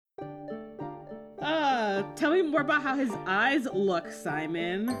Tell me more about how his eyes look,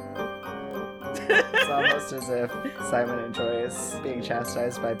 Simon. It's almost as if Simon enjoys being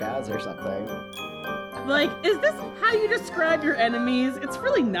chastised by Baz or something. Like, is this how you describe your enemies? It's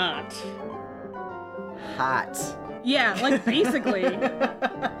really not. Hot. Yeah, like, basically.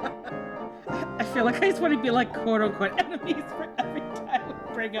 I feel like I just want to be like, quote-unquote, enemies for every time we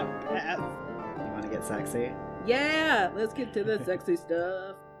bring up Baz. You want to get sexy? Yeah, let's get to the sexy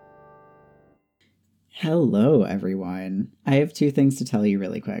stuff. Hello, everyone. I have two things to tell you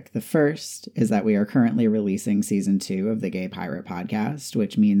really quick. The first is that we are currently releasing season 2 of the Gay Pirate podcast,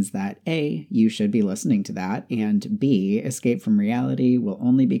 which means that A, you should be listening to that, and B, Escape from Reality will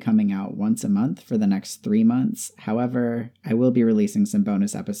only be coming out once a month for the next 3 months. However, I will be releasing some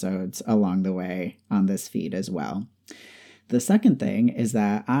bonus episodes along the way on this feed as well. The second thing is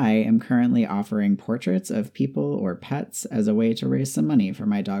that I am currently offering portraits of people or pets as a way to raise some money for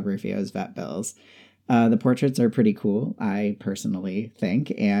my dog Rufio's vet bills. The portraits are pretty cool, I personally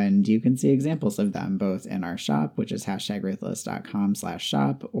think, and you can see examples of them both in our shop, which is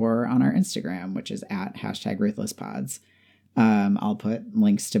 #ruthless.com/shop, or on our Instagram, which is at #ruthlesspods. I'll put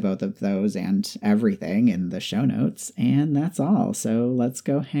links to both of those and everything in the show notes, and that's all. So let's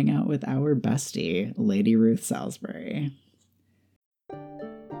go hang out with our bestie, Lady Ruth Salisbury.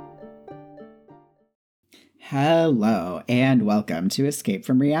 Hello, and welcome to Escape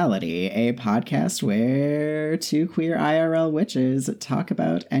from Reality, a podcast where two queer IRL witches talk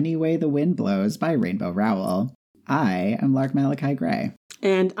about Any Way the Wind Blows by Rainbow Rowell. I am Lark Malachi Gray.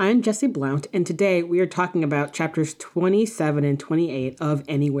 And I'm Jessie Blount, and today we are talking about chapters 27 and 28 of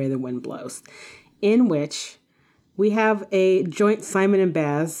Anywhere the Wind Blows, in which we have a joint Simon and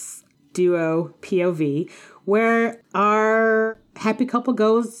Baz duo POV, where our happy couple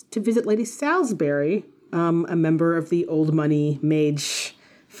goes to visit Lady Salisbury, a member of the old money mage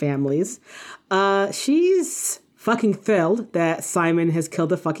families. She's fucking thrilled that Simon has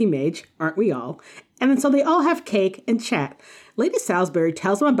killed a fucking mage, aren't we all? And then so they all have cake and chat. Lady Salisbury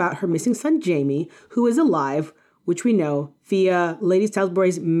tells them about her missing son Jamie, who is alive, which we know via Lady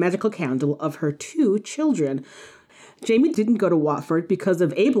Salisbury's magical candle of her 2 children. Jamie didn't go to Watford because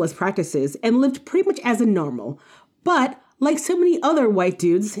of ableist practices and lived pretty much as a normal. But like so many other white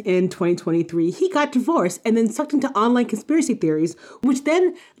dudes in 2023, he got divorced and then sucked into online conspiracy theories, which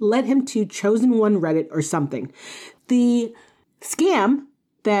then led him to Chosen One Reddit or something. The scam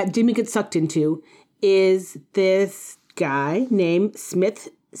that Jimmy gets sucked into is this guy named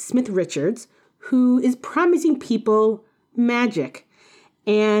Smith Richards, who is promising people magic.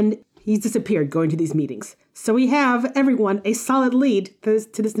 And he's disappeared going to these meetings. So we have, everyone, a solid lead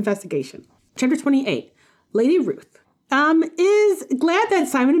to this investigation. Chapter 28, Lady Ruth. Is glad that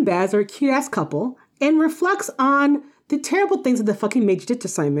Simon and Baz are a cute-ass couple and reflects on the terrible things that the fucking mage did to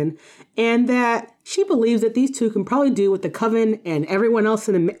Simon, and that she believes that these two can probably do what the Coven and everyone else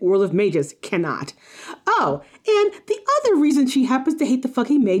in the world of mages cannot. Oh, and the other reason she happens to hate the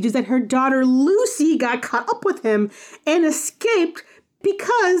fucking mage is that her daughter Lucy got caught up with him and escaped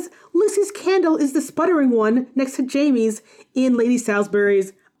because Lucy's candle is the sputtering one next to Jamie's in Lady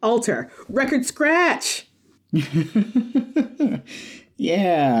Salisbury's altar. Record scratch!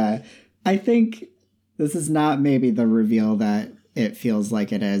 Yeah, I think this is not maybe the reveal that it feels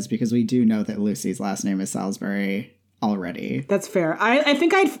like it is, because we do know that Lucy's last name is Salisbury already. That's fair. I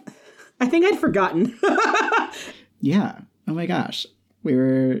think I'd forgotten. Yeah. Oh my gosh. We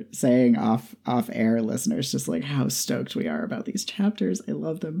were saying off air, listeners, just like how stoked we are about these chapters. I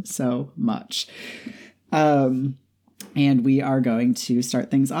love them so much. And we are going to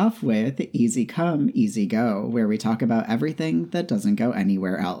start things off with Easy Come, Easy Go, where we talk about everything that doesn't go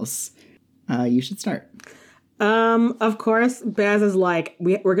anywhere else. You should start. Of course, Baz is like,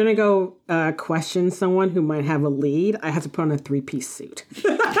 we're going to go question someone who might have a lead. I have to put on a 3-piece suit.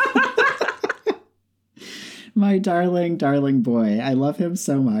 My darling, darling boy. I love him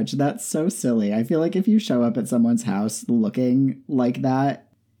so much. That's so silly. I feel like if you show up at someone's house looking like that,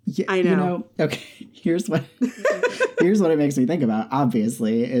 I know. You know, okay, here's what it makes me think about,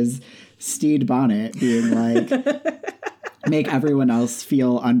 obviously, is Steed Bonnet being like, make everyone else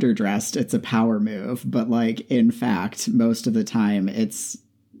feel underdressed. It's a power move. But, like, in fact, most of the time, it's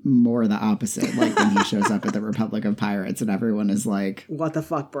more the opposite. Like, when he shows up at the Republic of Pirates and everyone is like, what the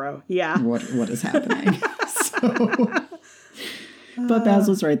fuck, bro? Yeah. What is happening? But Baz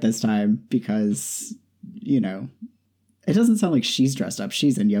was right this time because, you know, it doesn't sound like she's dressed up.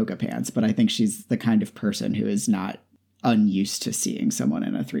 She's in yoga pants, but I think she's the kind of person who is not unused to seeing someone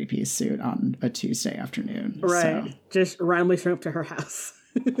in a 3-piece suit on a Tuesday afternoon. Right. So. Just randomly showing up to her house.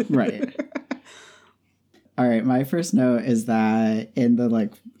 Right. All right. My first note is that in the,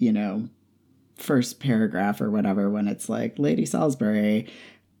 like, you know, first paragraph or whatever, when it's like Lady Salisbury,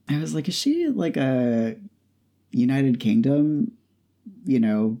 I was like, is she like a United Kingdom,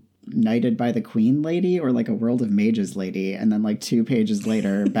 knighted by the Queen lady, or like a World of Mages lady? And then like 2 pages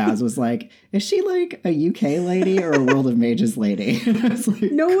later, Baz was like, is she like a UK lady or a World of Mages lady? And I was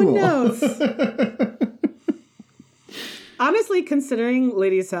like, no cool. one knows. Honestly, considering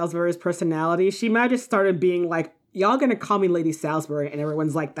Lady Salisbury's personality, she might have just started being like, y'all gonna call me Lady Salisbury, and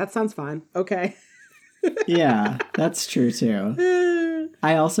everyone's like, that sounds fine. Okay. Yeah, that's true too.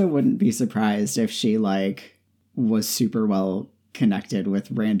 I also wouldn't be surprised if she like was super well connected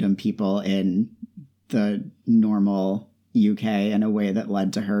with random people in the normal UK in a way that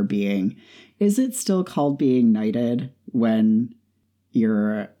led to her being, is it still called being knighted when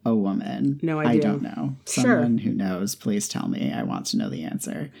you're a woman? No idea. I don't know. Someone who knows, please tell me. I want to know the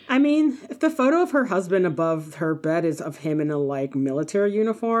answer. I mean, if the photo of her husband above her bed is of him in a like military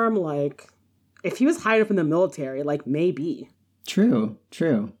uniform, like if he was high up in the military, like maybe. True.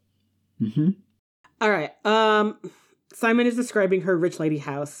 Mm-hmm. All right. Simon is describing her rich lady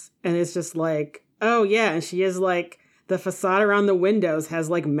house, and it's just like, oh yeah, and she is like, the facade around the windows has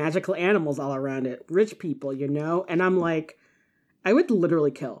like magical animals all around it. Rich people, And I'm like, I would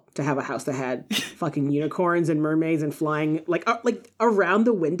literally kill to have a house that had fucking unicorns and mermaids and flying like around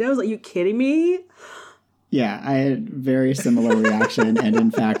the windows. Are you kidding me? Yeah, I had very similar reaction. And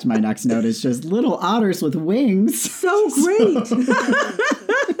in fact, my next note is just little otters with wings. So great.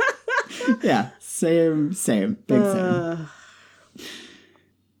 Yeah, same. Big same.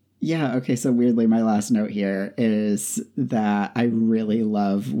 Yeah, okay, so weirdly, my last note here is that I really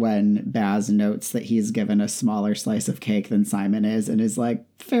love when Baz notes that he's given a smaller slice of cake than Simon is, and is like,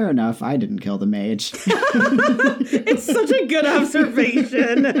 fair enough, I didn't kill the mage. It's such a good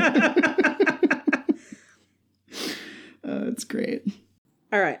observation. It's great.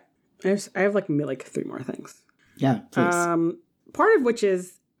 All right. I have like 3 more things. Yeah, please. Part of which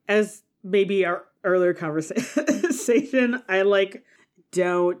is, as maybe our earlier conversation, I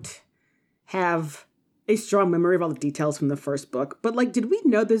don't have a strong memory of all the details from the first book, but did we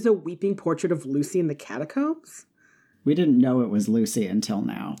know there's a weeping portrait of Lucy in the catacombs? We didn't know it was Lucy until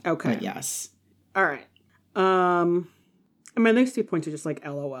now. Okay. But yes. All right. And my next 2 points are just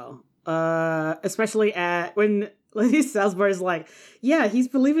LOL. Especially when Lady Salisbury's like, yeah, he's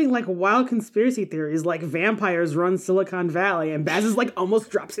believing wild conspiracy theories like vampires run Silicon Valley, and Baz is almost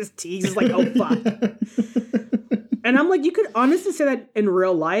drops his teeth. He's like, oh fuck. And I'm like, you could honestly say that in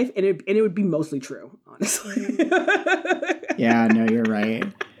real life, and it would be mostly true, honestly. Yeah, no, you're right.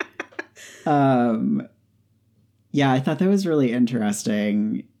 Yeah, I thought that was really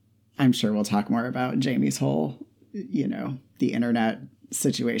interesting. I'm sure we'll talk more about Jamie's whole, the internet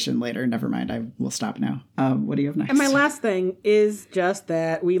situation later. Never mind, I will stop now. What do you have next? And my last thing is just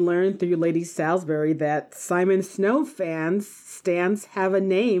that we learned through Lady Salisbury that Simon Snowfans stands have a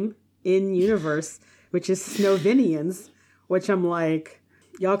name in universe, which is Snowvians, which I'm like,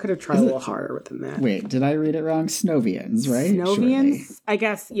 y'all could have tried a little harder than that. Wait, did I read it wrong? Snowvians, right? Snowvians? Surely. I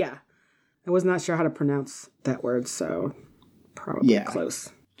guess, yeah. I was not sure how to pronounce that word, so probably close.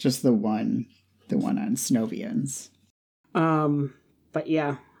 Just the one on Snowvians. But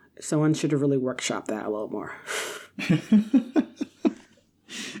yeah, someone should have really workshopped that a little more.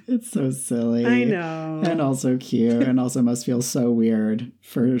 It's so silly. I know. And also cute, and also must feel so weird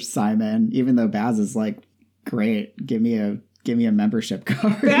for Simon, even though Baz is like, great, give me a membership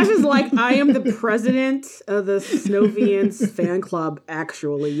card. Baz is like, I am the president of the Snowvians fan club,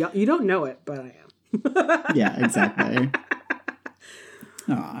 actually. You don't know it, but I am. Yeah, exactly.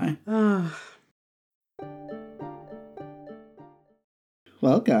 Aw.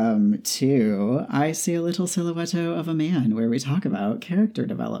 Welcome to I See a Little Silhouette of a Man, where we talk about character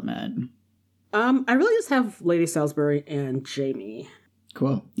development. I really just have Lady Salisbury and Jamie.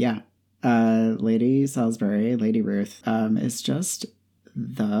 Cool. Yeah. Lady Salisbury, Lady Ruth, is just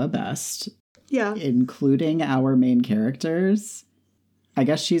the best. Yeah. Including our main characters. I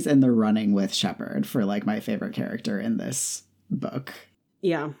guess she's in the running with Shepard for my favorite character in this book.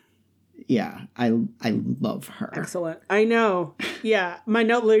 Yeah. Yeah, I love her. Excellent. I know. Yeah, my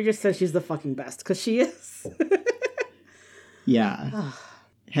note literally just says she's the fucking best, because she is. Yeah.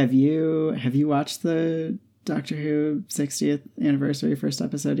 Have you watched the Doctor Who 60th anniversary first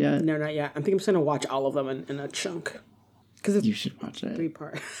episode yet? No, not yet. I think I'm just going to watch all of them in a chunk. Because you should watch it.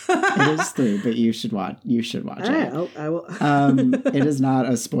 3-part. It is 3, but you should watch it. Right, I will. It is not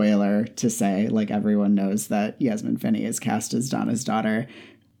a spoiler to say, everyone knows that Yasmin Finney is cast as Donna's daughter.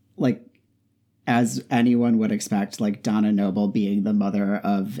 As anyone would expect, Donna Noble being the mother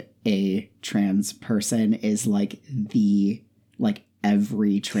of a trans person is the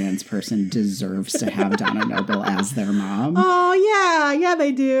every trans person deserves to have Donna Noble as their mom. Oh, yeah,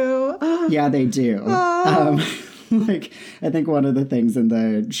 they do. Yeah, they do. Oh. Like, I think one of the things in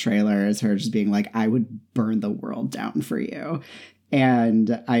the trailer is her just being like, I would burn the world down for you.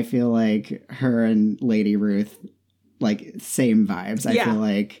 And I feel like her and Lady Ruth, like, same vibes. I feel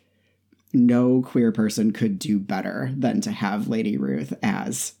like no queer person could do better than to have Lady Ruth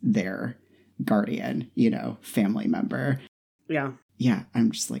as their guardian, you know, family member. Yeah. Yeah, I'm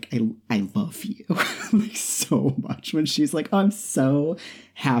just like, I love you like so much when she's like, oh, I'm so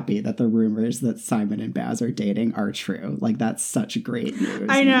happy that the rumors that Simon and Baz are dating are true. Like, that's such great news.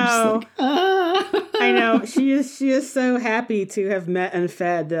 I know. I know. She is so happy to have met and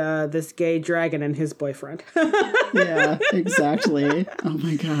fed this gay dragon and his boyfriend. Yeah, exactly. Oh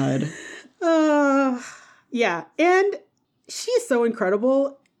my God. Yeah. And she's so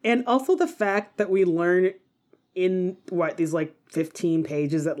incredible. And also the fact that we learn in these like 15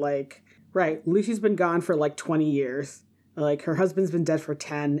 pages that like, right, Lucy's been gone for like 20 years. Like her husband's been dead for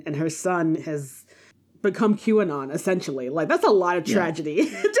 10 and her son has become QAnon essentially. Like that's a lot of tragedy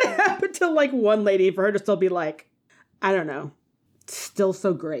to happen to like one lady for her to still be like, I don't know, still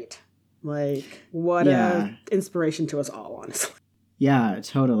so great. Like what a inspiration to us all, honestly. Yeah,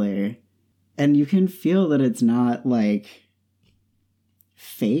 totally. And you can feel that it's not like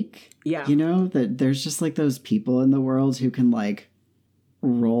fake. Yeah. You know, that there's just like those people in the world who can like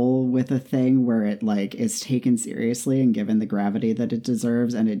roll with a thing where it like is taken seriously and given the gravity that it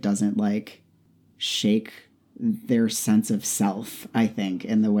deserves, and it doesn't like shake their sense of self, I think,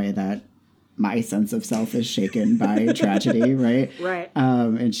 in the way that my sense of self is shaken by tragedy, right? Right.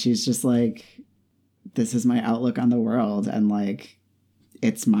 And she's just like, this is my outlook on the world, and like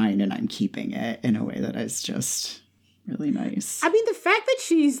it's mine and I'm keeping it in a way that is just really nice. I mean, the fact that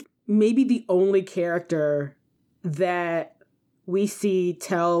she's maybe the only character that we see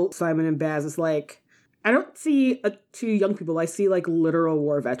tell Simon and Baz is like, I don't see two young people. I see like literal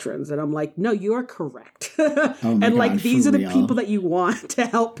war veterans. And I'm like, no, you are correct. And like, God, these are real. the people that you want to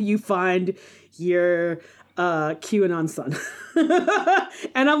help you find your QAnon son.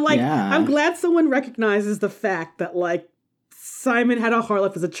 And I'm like, I'm glad someone recognizes the fact that like Simon had a hard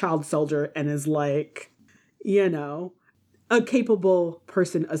life as a child soldier and is like, you know, a capable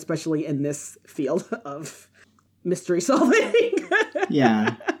person, especially in this field of mystery solving.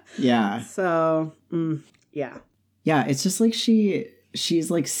 Yeah. So, yeah. Yeah, it's just like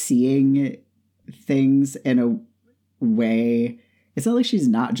she's like seeing things in a way. It's not like she's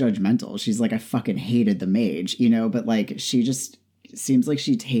not judgmental. She's like, I fucking hated the mage, you know, but like she just seems like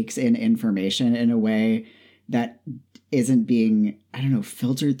she takes in information in a way that isn't being, I don't know,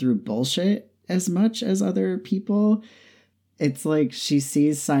 filtered through bullshit as much as other people. It's like she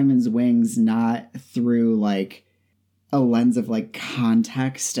sees Simon's wings not through like a lens of like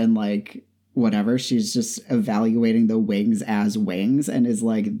context and like whatever. She's just evaluating the wings as wings and is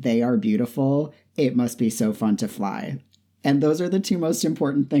like, they are beautiful. It must be so fun to fly. And those are the two most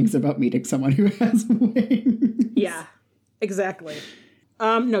important things about meeting someone who has wings. Yeah, exactly.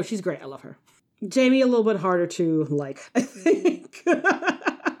 No, she's great. I love her. Jamie, a little bit harder to like, I think.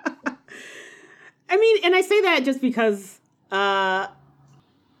 I mean, and I say that just because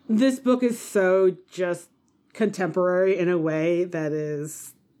this book is so just contemporary in a way that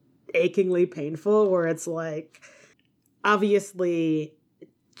is achingly painful, where it's like, obviously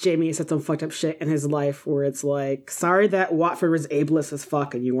Jamie said some fucked up shit in his life where it's like, sorry that Watford was ableist as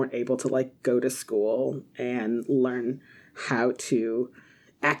fuck and you weren't able to like go to school and learn how to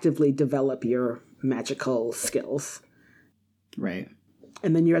actively develop your magical skills. Right.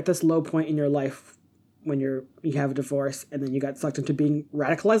 And then you're at this low point in your life when you have a divorce, and then you got sucked into being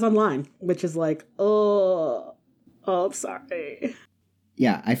radicalized online, which is like, oh, I'm sorry.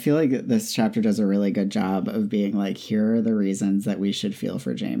 Yeah, I feel like this chapter does a really good job of being like, here are the reasons that we should feel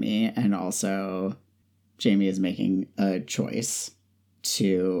for Jamie, and also Jamie is making a choice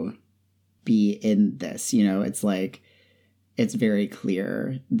to be in this. You know, it's like, it's very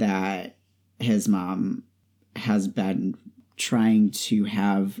clear that his mom has been trying to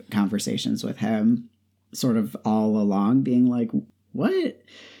have conversations with him sort of all along, being like, what?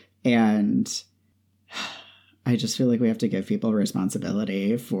 And I just feel like we have to give people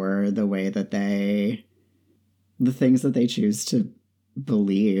responsibility for the way that the things that they choose to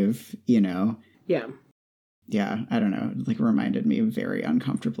believe, you know? Yeah. Yeah, I don't know. It like reminded me very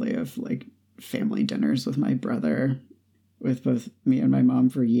uncomfortably of like family dinners with my brother, with both me and my mom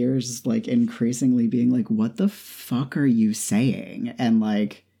for years, like increasingly being like, what the fuck are you saying? And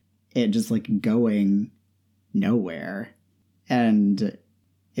like it just like going nowhere. And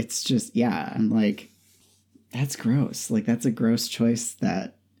it's just, yeah, I'm like, That's gross. Like, that's a gross choice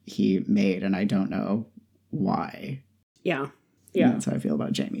that he made, and I don't know why. Yeah. And that's how I feel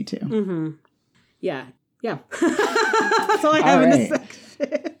about Jamie, too. Mm-hmm. Yeah. That's all I have in this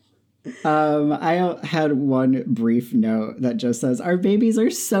section. I had one brief note that just says, our babies are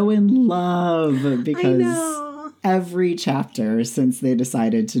so in love, because every chapter since Simon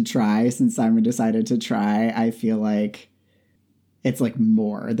decided to try, I feel like it's like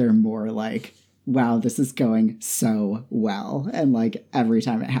more. They're more like, wow, this is going so well. And like every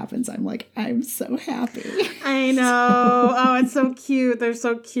time it happens, I'm like, I'm so happy. I know. Oh, it's so cute. They're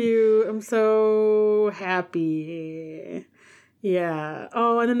so cute. I'm so happy. Yeah.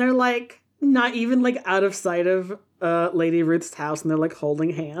 Oh, and then they're like not even like out of sight of Lady Ruth's house, and they're like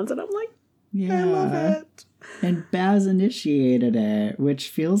holding hands, and I'm like, I love it. And Baz initiated it, which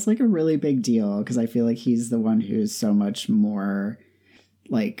feels like a really big deal, because I feel like he's the one who's so much more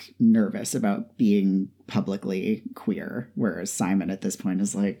like nervous about being publicly queer, whereas Simon at this point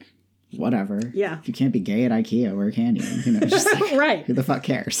is like, whatever. Yeah. If you can't be gay at IKEA, where can you? You know, just like, right. Who the fuck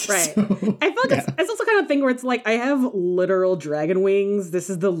cares? Right. So, I feel like it's also kind of thing where it's like, I have literal dragon wings. This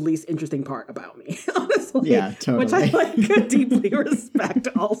is the least interesting part about me, honestly. Yeah, totally. Which I like deeply respect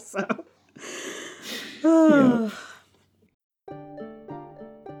also.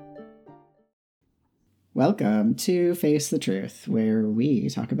 Welcome to Face the Truth, where we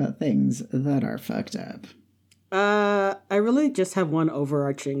talk about things that are fucked up. I really just have one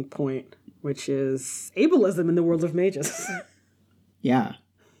overarching point, which is ableism in the world of mages. Yeah.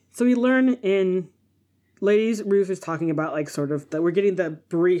 So we learn in Lady Ruth is talking about like sort of that we're getting the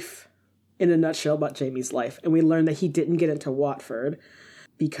brief in a nutshell about Jamie's life, and we learn that he didn't get into Watford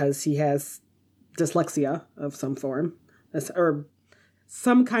because he has dyslexia of some form, or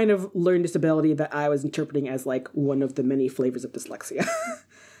some kind of learned disability that I was interpreting as like one of the many flavors of dyslexia.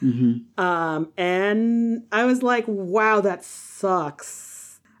 Mm-hmm. And I was like, wow, that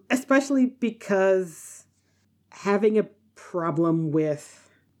sucks. Especially because having a problem with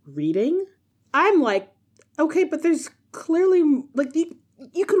reading, I'm like, okay, but there's clearly like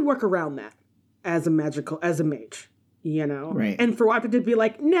you could work around that as a mage, you know? Right. And for Watford to be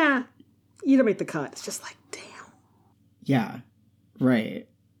like, nah, you don't make the cut. It's just like, damn. Yeah. Right.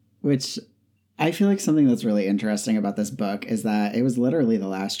 Which I feel like something that's really interesting about this book is that it was literally the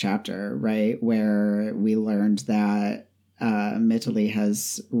last chapter, right? Where we learned that Mitterly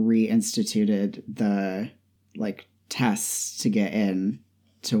has reinstituted the like tests to get in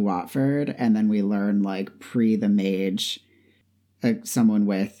to Watford. And then we learn like pre the mage, someone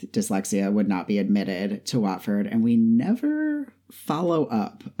with dyslexia would not be admitted to Watford. And we never follow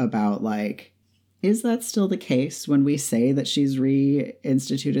up about like, is that still the case when we say that she's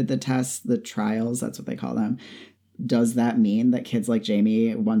reinstituted the tests, the trials, that's what they call them? Does that mean that kids like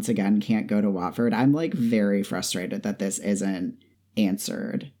Jamie once again can't go to Watford? I'm like very frustrated that this isn't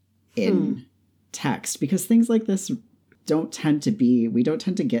answered in text, because things like this we don't tend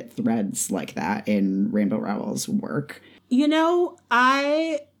to get threads like that in Rainbow Rowell's work. You know,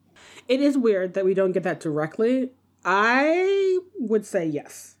 it is weird that we don't get that directly. I would say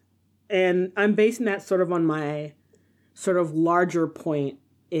yes. And I'm basing that sort of on my sort of larger point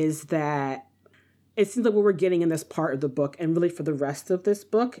is that it seems like what we're getting in this part of the book and really for the rest of this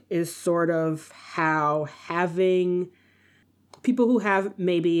book is sort of how having people who have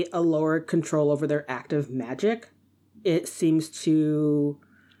maybe a lower control over their active magic, it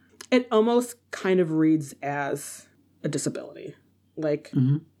almost kind of reads as a disability, like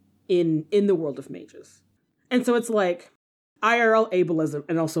in the world of mages. And so it's like IRL ableism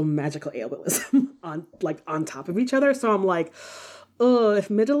and also magical ableism on top of each other. So I'm like, oh, if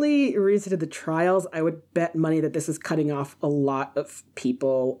Mitterly reinstated the trials, I would bet money that this is cutting off a lot of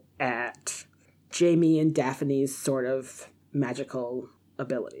people at Jamie and Daphne's sort of magical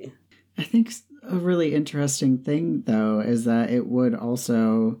ability. I think a really interesting thing, though, is that it would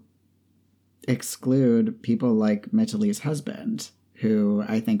also exclude people like Mitterly's husband, who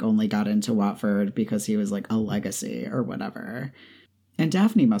I think only got into Watford because he was like a legacy or whatever. And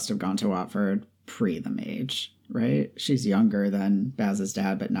Daphne must have gone to Watford pre the mage, right? She's younger than Baz's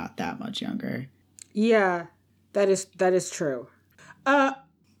dad, but not that much younger. Yeah, that is true. I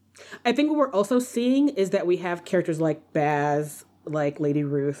think what we're also seeing is that we have characters like Baz, like Lady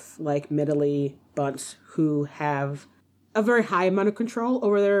Ruth, like Mitterly, Bunce, who have a very high amount of control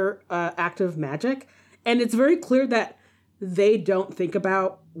over their active magic. And it's very clear that they don't think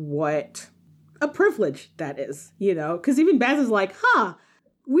about what a privilege that is, you know? Because even Baz is like,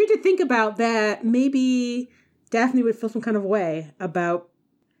 weird to think about that maybe Daphne would feel some kind of way about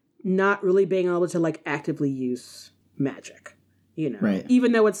not really being able to, like, actively use magic, Right.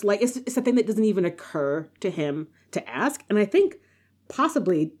 Even though it's like, it's a thing that doesn't even occur to him to ask. And I think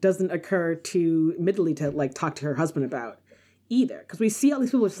possibly doesn't occur to Midley to like talk to her husband about either. Because we see all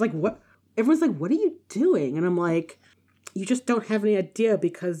these people, it's just like, what? Everyone's like, what are you doing? And I'm like, you just don't have any idea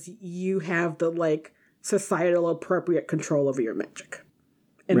because you have the like societal appropriate control over your magic.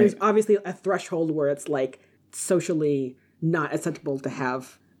 And Right. there's obviously a threshold where it's like socially not acceptable to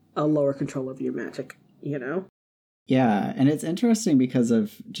have a lower control over your magic, Yeah, and it's interesting because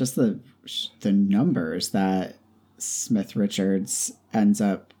of just the numbers that Smith Richards ends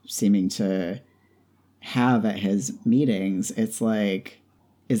up seeming to have at his meetings. It's like,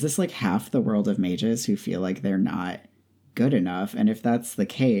 is this like half the world of mages who feel like they're not good enough? And if that's the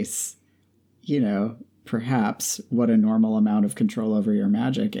case, perhaps what a normal amount of control over your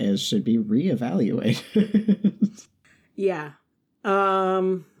magic is should be reevaluated. Yeah.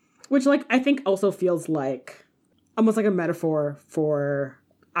 Which like I think also feels like almost like a metaphor for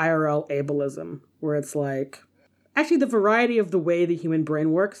IRL ableism, where it's like actually the variety of the way the human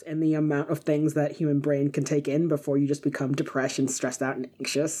brain works and the amount of things that human brain can take in before you just become depressed and stressed out and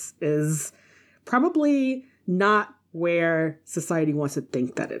anxious is probably not where society wants to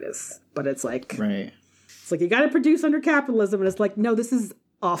think that it is. But it's like, right. It's like, you got to produce under capitalism. And it's like, no, this is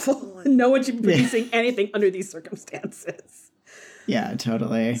awful. No one should be producing anything under these circumstances. Yeah,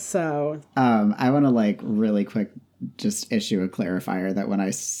 totally. So, I want to like really quick just issue a clarifier that when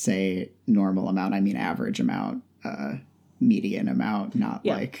I say normal amount, I mean average amount, median amount, not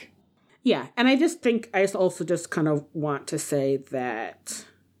like. Yeah. And I just think I also just kind of want to say that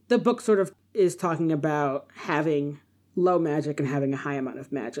the book sort of is talking about having low magic and having a high amount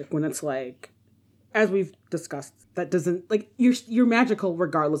of magic when it's like, as we've discussed, that doesn't like you're magical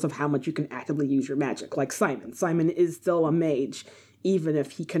regardless of how much you can actively use your magic. Like Simon is still a mage, even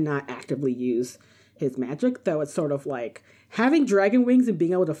if he cannot actively use his magic, though it's sort of like having dragon wings and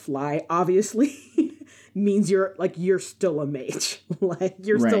being able to fly obviously means you're still a mage. Like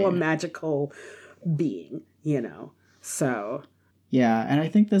you're still a magical being, So yeah, and I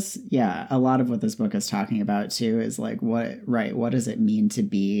think a lot of what this book is talking about too is like what does it mean to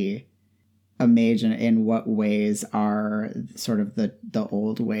be a mage, and in what ways are sort of the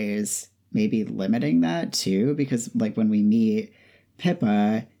old ways maybe limiting that too? Because like when we meet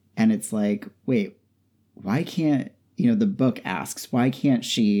Pippa and it's like, wait, why can't, the book asks, why can't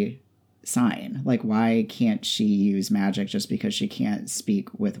she sign? Like, why can't she use magic just because she can't speak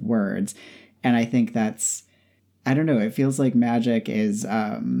with words? And I think that's, I don't know, it feels like magic is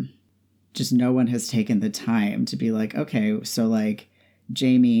just no one has taken the time to be like, okay, so like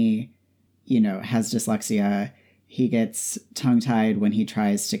Jamie, has dyslexia. He gets tongue-tied when he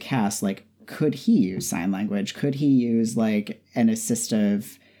tries to cast. Like, could he use sign language? Could he use like an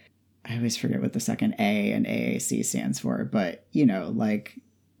assistive, I always forget what the second A and AAC stands for, but like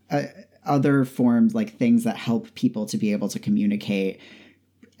other forms, like things that help people to be able to communicate.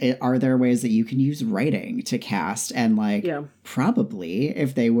 Are there ways that you can use writing to cast? And like, probably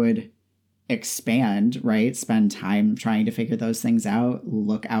if they would expand, right, spend time trying to figure those things out,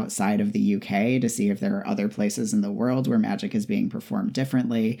 look outside of the UK to see if there are other places in the world where magic is being performed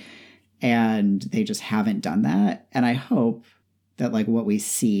differently. And they just haven't done that. And I hope that like what we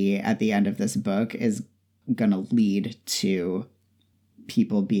see at the end of this book is going to lead to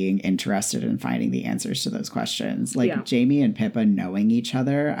people being interested in finding the answers to those questions. Like Jamie and Pippa knowing each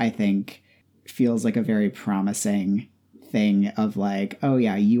other, I think feels like a very promising thing of like, oh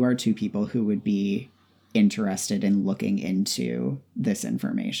yeah, you are two people who would be interested in looking into this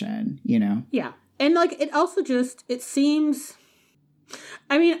information, Yeah. And like, it also just, it seems,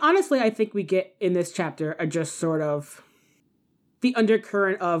 I mean, honestly, I think we get in this chapter a just sort of the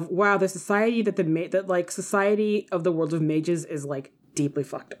undercurrent of, wow, the society that like society of the world of mages is like deeply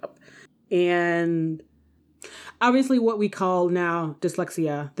fucked up. And obviously what we call now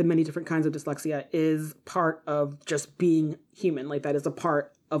dyslexia, the many different kinds of dyslexia, is part of just being human. Like that is a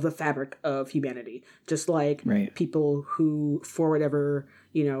part of the fabric of humanity. Just like people who, for whatever,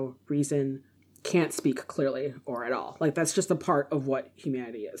 reason, can't speak clearly or at all. Like that's just a part of what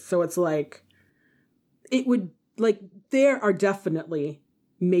humanity is. So it's like, it would, like, there are definitely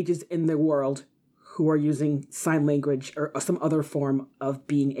mages in the world who are using sign language or some other form of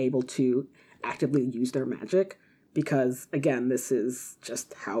being able to actively use their magic. Because, again, this is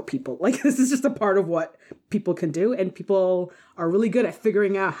just how people, like, this is just a part of what people can do. And people are really good at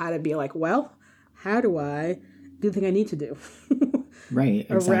figuring out how to be like, well, how do I do the thing I need to do? Right,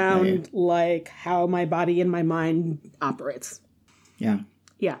 exactly. Around, like, how my body and my mind operates. Yeah.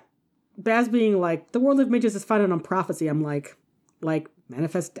 Yeah. Baz being like, the world of mages is founded on prophecy. I'm like,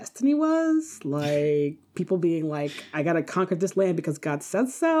 manifest destiny was. Like, people being like, I gotta conquer this land because God said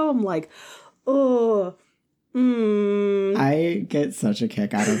so. I'm like, oh. I get such a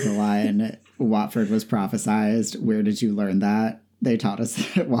kick out of the line, Watford was prophesized. Where did you learn that? They taught us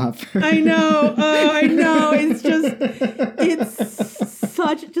that at Watford. I know. Oh, I know. It's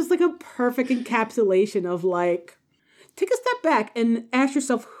such just like a perfect encapsulation of like, take a step back and ask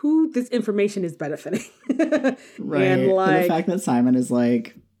yourself who this information is benefiting. Right. And the fact that Simon is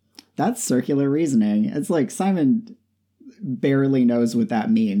like, that's circular reasoning. It's like Simon barely knows what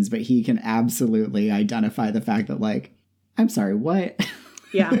that means, but he can absolutely identify the fact that like, I'm sorry, what?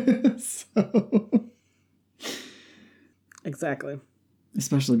 Yeah. So... Exactly.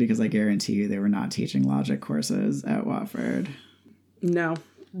 Especially because I guarantee you they were not teaching logic courses at Watford. No.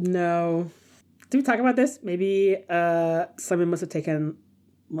 Did we talk about this? Maybe Simon must have taken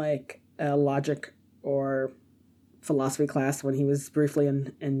like a logic or philosophy class when he was briefly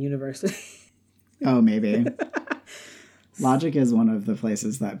in university. Oh, maybe. Logic is one of the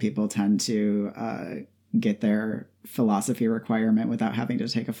places that people tend to get their philosophy requirement without having to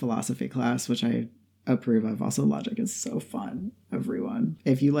take a philosophy class, which I approve of. Also, logic is so fun, everyone.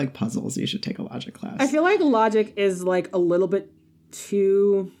 If you like puzzles, you should take a logic class. I feel like logic is like a little bit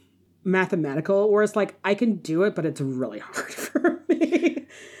too mathematical, where it's like, I can do it, but it's really hard for me.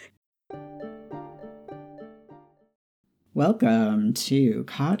 Welcome to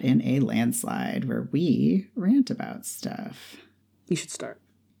Caught in a Landslide, where we rant about stuff. You should start.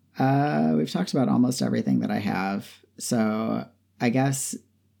 We've talked about almost everything that I have, so I guess...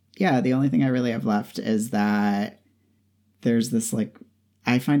 yeah, the only thing I really have left is that there's this, like,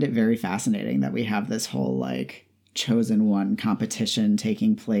 I find it very fascinating that we have this whole, like, chosen one competition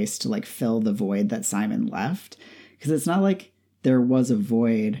taking place to, like, fill the void that Simon left. Because it's not like there was a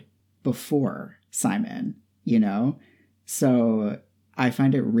void before Simon, you know? So I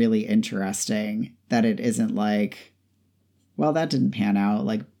find it really interesting that it isn't like, well, that didn't pan out,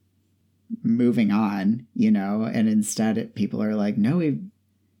 like, moving on, you know? And instead people are like, no, we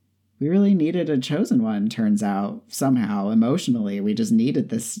really needed a chosen one, turns out, somehow, emotionally. We just needed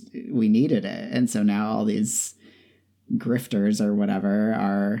this. We needed it. And so now all these grifters or whatever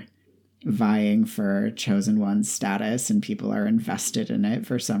are vying for chosen one status, and people are invested in it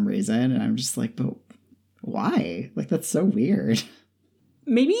for some reason. And I'm just like, but why? Like, that's so weird.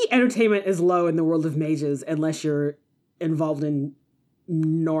 Maybe entertainment is low in the world of mages unless you're involved in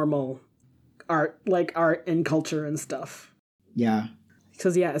normal art, like art and culture and stuff. Yeah.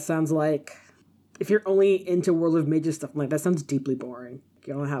 Because, yeah, it sounds like if you're only into World of Mages stuff, I'm like, that sounds deeply boring.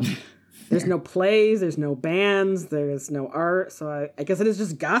 You don't have, there's no plays, there's no bands, there's no art. So I guess it is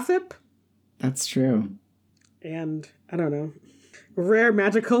just gossip. That's true. And, I don't know, rare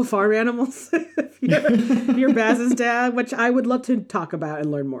magical farm animals. if you're Baz's dad, which I would love to talk about and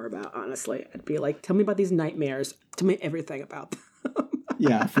learn more about, honestly. I'd be like, tell me about these nightmares. Tell me everything about them.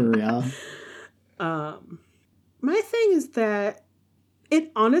 Yeah, for real. My thing is that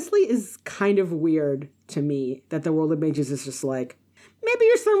it honestly is kind of weird to me that the world of mages is just like, maybe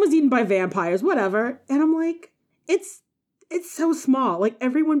your son was eaten by vampires, whatever. And I'm like, it's so small. Like,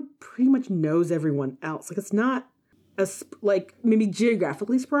 everyone pretty much knows everyone else. Like, it's not like maybe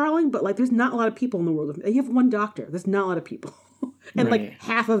geographically sprawling, but like there's not a lot of people in the world of, you have one doctor. There's not a lot of people. And right. like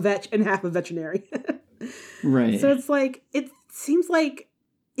half a vet and half a veterinary. Right. So it's like, it seems like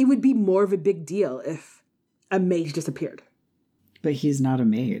it would be more of a big deal if a mage disappeared. But he's not a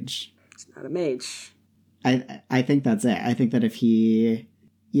mage. He's not a mage. I think that's it. I think that if he,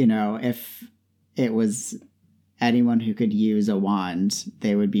 you know, if it was anyone who could use a wand,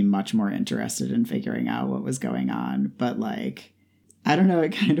 they would be much more interested in figuring out what was going on. But like, I don't know,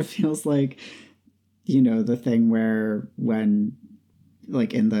 it kind of feels like, you know, the thing where when,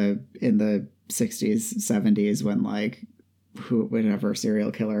 like in the 60s, 70s, when like whatever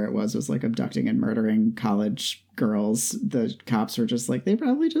serial killer it was like abducting and murdering college girls, the cops were just like, they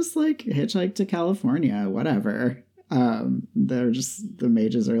probably just like hitchhiked to California, whatever. They're just, the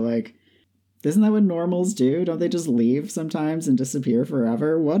mages are like, isn't that what normals do? Don't they just leave sometimes and disappear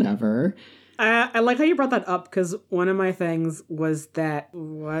forever? Whatever. I like how you brought that up, because one of my things was that,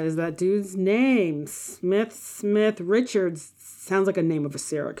 what is that dude's name? Smith Richards sounds like a name of a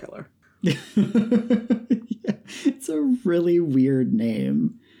serial killer. Yeah, it's a really weird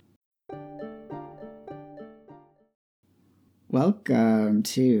name. Welcome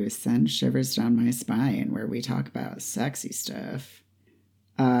to Send Shivers Down My Spine, where we talk about sexy stuff.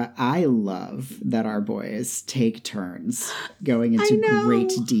 I love that our boys take turns going into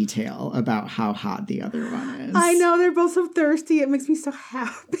great detail about how hot the other one is. I know, they're both so thirsty. It makes me so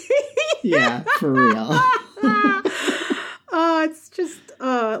happy. Yeah, for real. Oh, it's just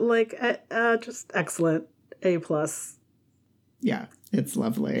just excellent. A+. Yeah, it's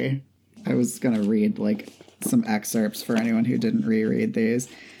lovely. I was gonna read like some excerpts for anyone who didn't reread these.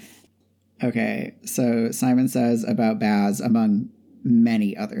 Okay, so Simon says about Baz, among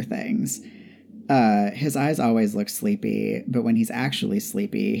many other things, his eyes always look sleepy, but when he's actually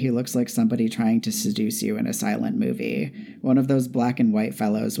sleepy, he looks like somebody trying to seduce you in a silent movie. One of those black and white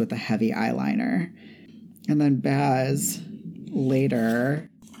fellows with a heavy eyeliner. And then Baz, later...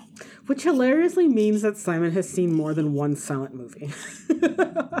 Which hilariously means that Simon has seen more than one silent movie.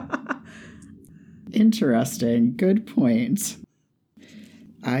 Interesting. Good point.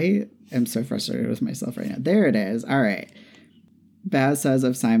 I am so frustrated with myself right now. There it is. All right. Baz says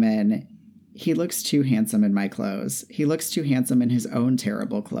of Simon, he looks too handsome in my clothes. He looks too handsome in his own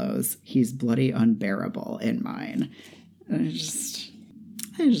terrible clothes. He's bloody unbearable in mine. And I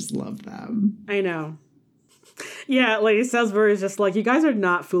just love them. I know. Yeah, Lady Salisbury is just like, you guys are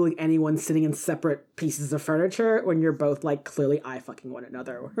not fooling anyone sitting in separate pieces of furniture when you're both like clearly eye-fucking one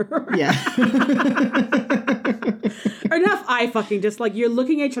another. Yeah. Or not eye-fucking, just like you're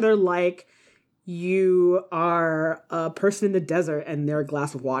looking at each other like you are a person in the desert and they're a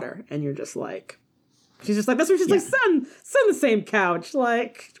glass of water. And you're just like, she's just like, that's what she's like, son, the same couch.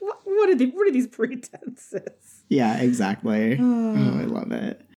 Like, what are these pretenses? Yeah, exactly. Oh, I love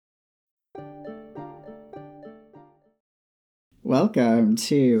it. Welcome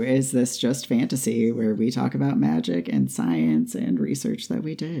to Is This Just Fantasy, where we talk about magic and science and research that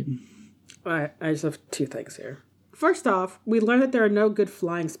we did. All right, I just have two things here. First off, we learned that there are no good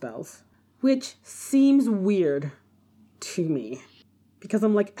flying spells, which seems weird to me. Because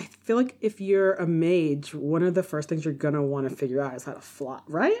I'm like, I feel like if you're a mage, one of the first things you're going to want to figure out is how to fly,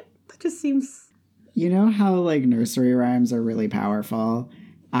 right? That just seems... You know how, like, nursery rhymes are really powerful?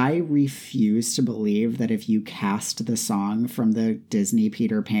 I refuse to believe that if you cast the song from the Disney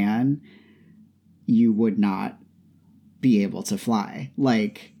Peter Pan, you would not be able to fly.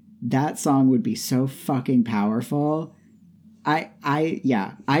 Like, that song would be so fucking powerful. I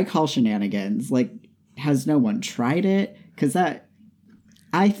call shenanigans. Like, has no one tried it? Because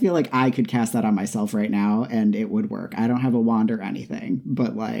I feel like I could cast that on myself right now and it would work. I don't have a wand or anything,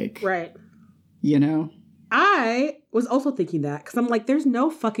 but like... Right. You know? I was also thinking that, because I'm like, there's no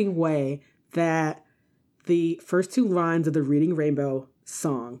fucking way that the first two lines of the Reading Rainbow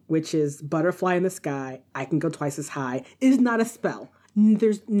song, which is Butterfly in the Sky, I Can Go Twice as High, is not a spell.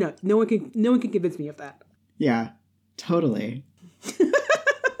 There's no one can convince me of that. Yeah, totally.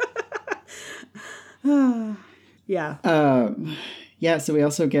 Yeah. Yeah, so we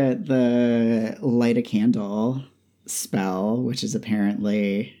also get the light a candle spell, which is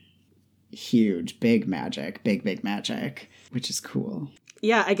apparently huge, big magic, which is cool.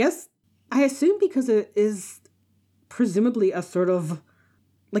 Yeah, I assume because it is presumably a sort of,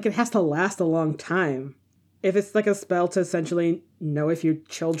 like, it has to last a long time. If it's like a spell to essentially know if your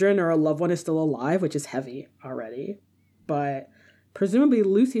children or a loved one is still alive, which is heavy already. But presumably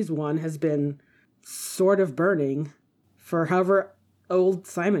Lucy's one has been sort of burning for however old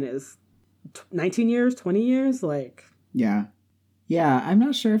Simon is. 19 years, 20 years? Like... Yeah. Yeah, I'm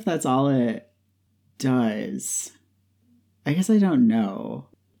not sure if that's all it does. I guess I don't know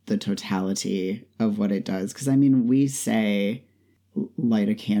the totality of what it does. Because, I mean, we say light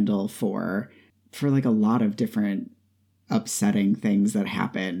a candle for like a lot of different upsetting things that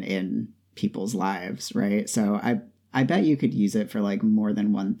happen in people's lives, right? So I bet you could use it for like more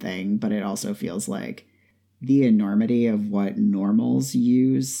than one thing, but it also feels like the enormity of what normals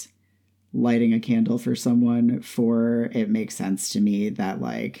use lighting a candle for someone for, it makes sense to me that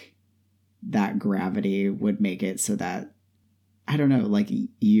like that gravity would make it so that, I don't know, like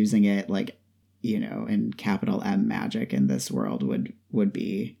using it like, you know, in capital M magic in this world would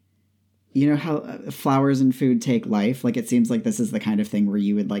be, you know, how flowers and food take life. Like, it seems like this is the kind of thing where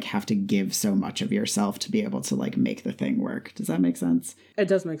you would like have to give so much of yourself to be able to like make the thing work. Does that make sense? It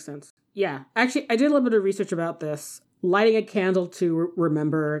does make sense. Yeah. Actually, I did a little bit of research about this. Lighting a candle to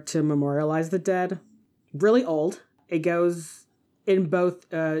remember to memorialize the dead. Really old. It goes in both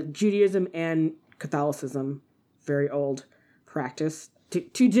Judaism and Catholicism. Very old practice.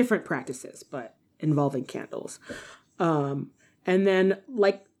 Two different practices, but involving candles. And then,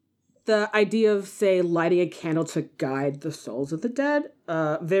 like, the idea of, say, lighting a candle to guide the souls of the dead.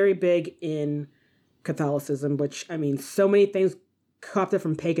 Very big in Catholicism, which, I mean, so many things co-opted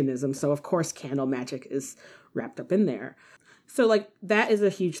from paganism. So, of course, candle magic is wrapped up in there. So, like, that is a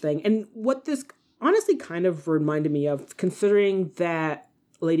huge thing. And what this honestly kind of reminded me of, considering that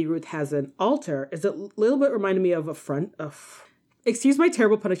Lady Ruth has an altar, is a little bit reminded me of excuse my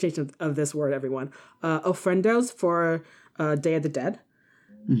terrible pronunciation of this word, everyone. Ofrendos for Day of the Dead,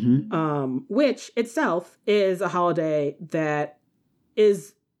 Mm-hmm. which itself is a holiday that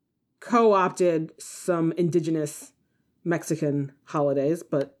is co-opted some indigenous Mexican holidays,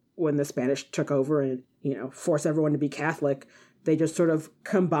 but when the Spanish took over and, forced everyone to be Catholic, they just sort of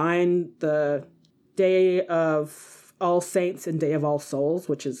combined the Day of All Saints and Day of All Souls,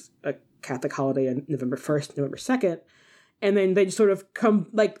 which is a Catholic holiday on November 1st, November 2nd. And then they just sort of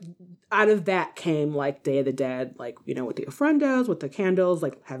out of that came Day of the Dead, with the ofrendas, with the candles,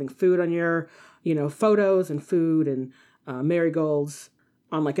 having food on your, photos and food and marigolds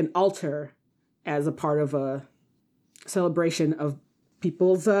on an altar as a part of a celebration of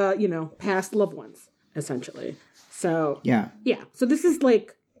people's, past loved ones, essentially. So, yeah. So this is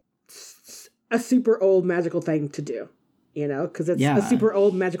a super old magical thing to do, because it's a super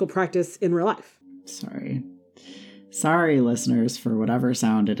old magical practice in real life. Sorry, listeners, for whatever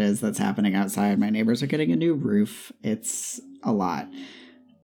sound it is that's happening outside. My neighbors are getting a new roof. It's a lot.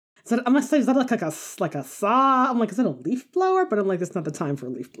 So I'm gonna say, is that like a saw? I'm is that a leaf blower? But I'm it's not the time for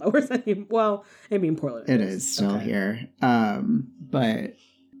leaf blowers anymore. Well, maybe in Portland. It is still here. But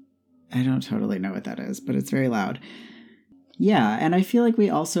I don't totally know what that is, but it's very loud. Yeah, and I feel we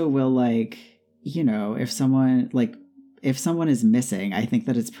also will if someone is missing, I think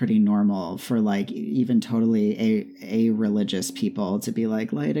that it's pretty normal for even totally a religious people to be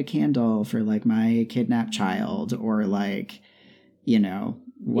light a candle for my kidnapped child, or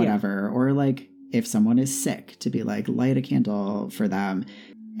whatever. Yeah. Or if someone is sick, to be light a candle for them.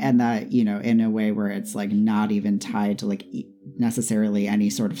 And that, in a way where it's not even tied to necessarily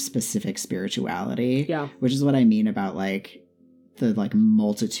any sort of specific spirituality. Yeah. Which is what I mean about the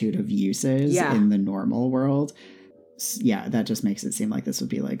multitude of uses in the normal world. Yeah, that just makes it seem this would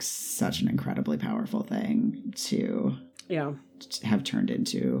be such an incredibly powerful thing to have turned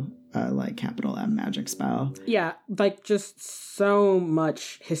into a capital M magic spell. Yeah, just so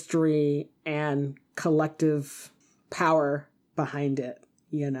much history and collective power behind it,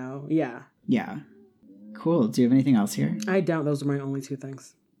 Yeah. Yeah. Cool. Do you have anything else here? I don't. Those are my only two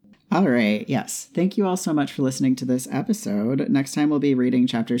things. All right. Yes. Thank you all so much for listening to this episode. Next time we'll be reading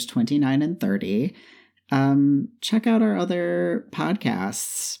chapters 29 and 30. Check out our other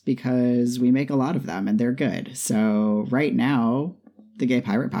podcasts because we make a lot of them and they're good. So right now, the Gay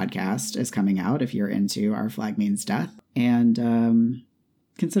Pirate Podcast is coming out if you're into Our Flag Means Death. And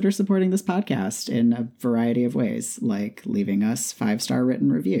consider supporting this podcast in a variety of ways, like leaving us 5-star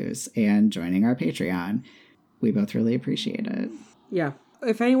written reviews and joining our Patreon. We both really appreciate it. Yeah.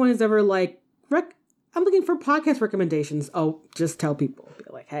 If anyone is ever I'm looking for podcast recommendations, just tell people. Be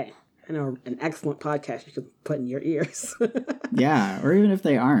hey, I know an excellent podcast you could put in your ears. Yeah, or even if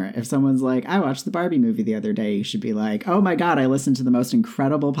they aren't. If someone's I watched the Barbie movie the other day, you should be oh my God, I listened to the most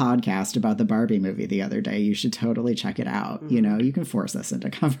incredible podcast about the Barbie movie the other day. You should totally check it out. Mm-hmm. You can force us into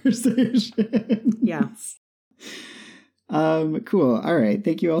conversation. Yeah. Cool. All right.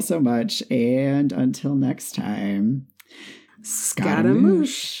 Thank you all so much. And until next time,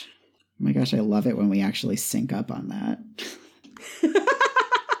 Scaramouche. Oh my gosh, I love it when we actually sync up on that.